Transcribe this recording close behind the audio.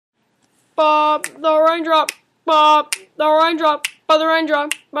Bob, the raindrop, Bob, the raindrop, by the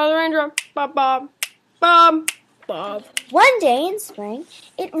raindrop, by the raindrop, Bob, Bob, Bob, Bob. One day in spring,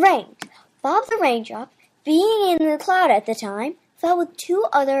 it rained. Bob the raindrop, being in the cloud at the time, fell with 2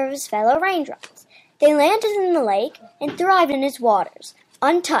 other of his fellow raindrops. They landed in the lake and thrived in its waters,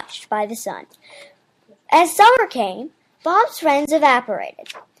 untouched by the sun. As summer came, Bob's friends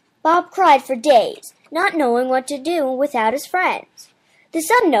evaporated. Bob cried for days, not knowing what to do without his friends. The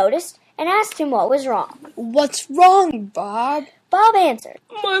sun noticed and asked him what was wrong. What's wrong, Bob? Bob answered,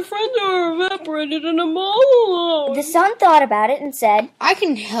 My friends are evaporated and I'm all alone. The sun thought about it and said, I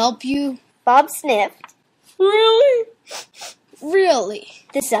can help you. Bob sniffed. Really? Really?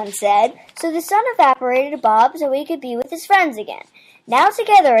 The sun said. So the sun evaporated Bob so he could be with his friends again. Now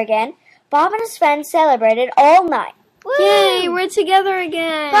together again, Bob and his friends celebrated all night. Woo! Yay, we're together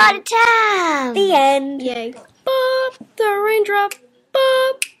again. Party time! The end. Yay. Bob, the raindrop,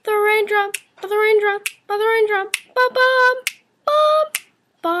 Bob, the raindrop, by the raindrop, by the raindrop, Bob, Bob.